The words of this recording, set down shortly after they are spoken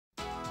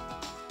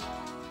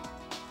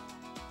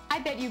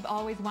bet you've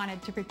always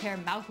wanted to prepare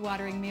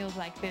mouth-watering meals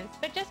like this,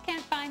 but just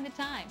can't find the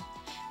time.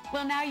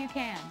 Well, now you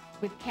can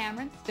with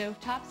Cameron's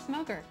Stovetop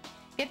Smoker.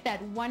 Get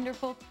that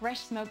wonderful,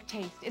 fresh smoked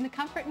taste in the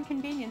comfort and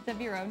convenience of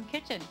your own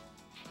kitchen.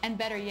 And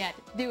better yet,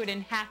 do it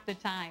in half the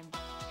time.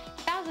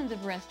 Thousands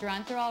of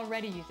restaurants are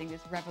already using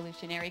this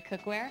revolutionary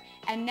cookware,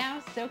 and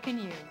now so can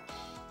you.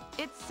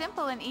 It's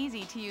simple and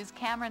easy to use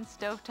Cameron's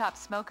Stovetop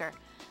Smoker.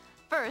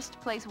 First,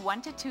 place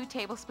 1 to 2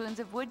 tablespoons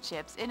of wood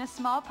chips in a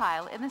small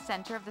pile in the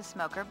center of the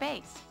smoker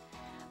base.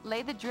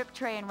 Lay the drip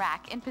tray and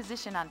rack in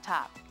position on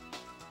top.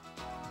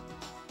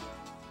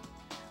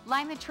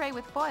 Line the tray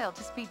with foil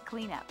to speed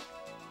cleanup.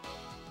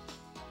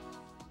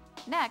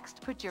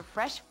 Next, put your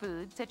fresh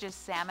food such as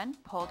salmon,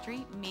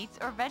 poultry, meats,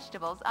 or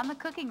vegetables on the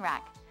cooking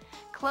rack.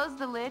 Close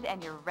the lid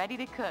and you're ready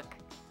to cook.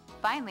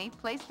 Finally,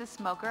 place the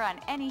smoker on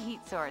any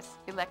heat source,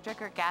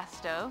 electric or gas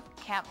stove,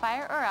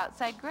 campfire, or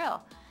outside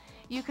grill.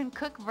 You can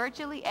cook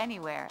virtually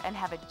anywhere and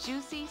have a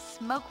juicy,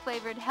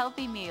 smoke-flavored,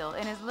 healthy meal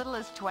in as little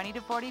as 20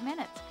 to 40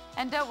 minutes.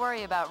 And don't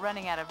worry about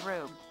running out of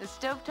room. The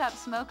Stovetop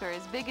Smoker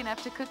is big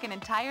enough to cook an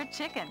entire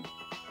chicken.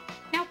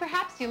 Now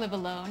perhaps you live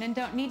alone and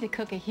don't need to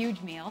cook a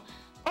huge meal,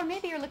 or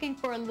maybe you're looking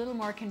for a little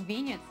more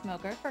convenient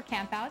smoker for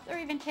campouts or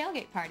even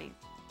tailgate parties.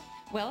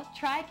 Well,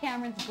 try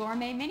Cameron's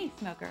Gourmet Mini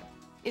Smoker.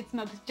 It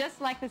smokes just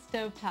like the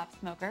Stovetop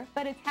Smoker,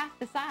 but it's half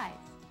the size.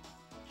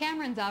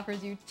 Cameron's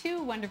offers you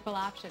 2 wonderful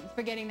options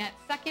for getting that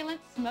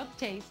succulent smoked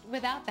taste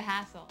without the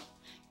hassle.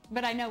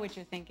 But I know what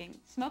you're thinking.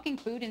 Smoking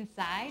food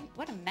inside?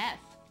 What a mess.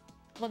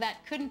 Well,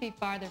 that couldn't be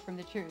farther from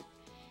the truth.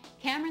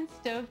 Cameron's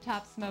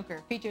Stovetop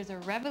Smoker features a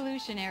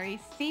revolutionary,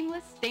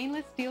 seamless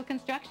stainless steel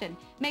construction,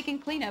 making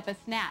cleanup a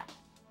snap.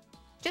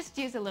 Just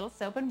use a little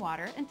soap and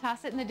water and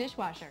toss it in the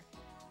dishwasher.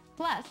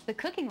 Plus, the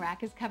cooking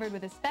rack is covered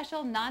with a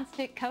special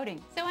non-stick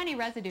coating, so any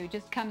residue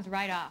just comes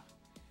right off.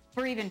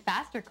 For even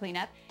faster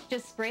cleanup,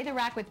 just spray the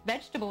rack with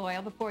vegetable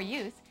oil before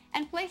use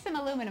and place some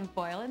aluminum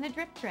foil in the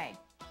drip tray.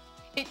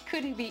 It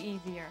couldn't be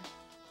easier.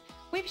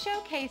 We've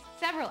showcased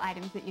several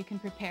items that you can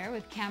prepare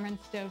with Cameron's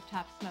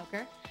Stovetop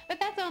Smoker, but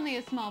that's only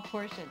a small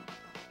portion.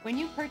 When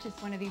you purchase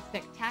one of these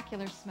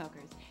spectacular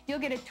smokers, you'll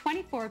get a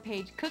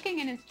 24-page cooking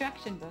and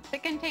instruction book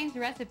that contains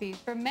recipes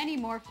for many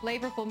more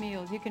flavorful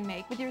meals you can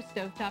make with your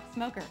Stovetop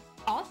Smoker.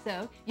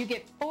 Also, you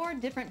get 4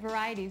 different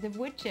varieties of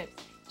wood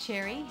chips,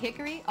 cherry,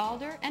 hickory,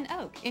 alder, and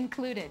oak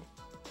included.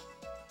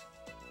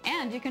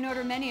 And you can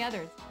order many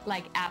others,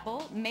 like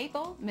apple,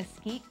 maple,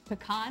 mesquite,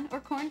 pecan, or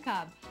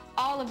corncob,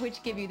 all of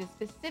which give you the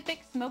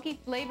specific smoky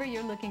flavor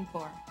you're looking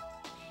for.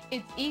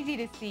 It's easy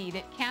to see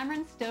that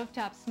Cameron's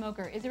Stovetop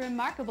Smoker is a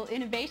remarkable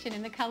innovation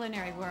in the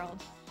culinary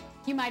world.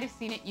 You might have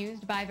seen it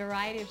used by a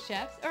variety of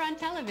chefs or on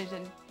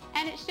television,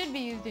 and it should be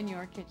used in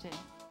your kitchen.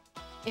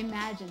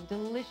 Imagine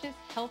delicious,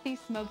 healthy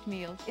smoked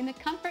meals in the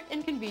comfort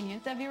and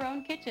convenience of your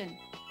own kitchen.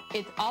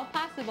 It's all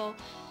possible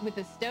with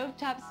the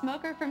Stovetop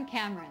Smoker from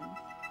Cameron.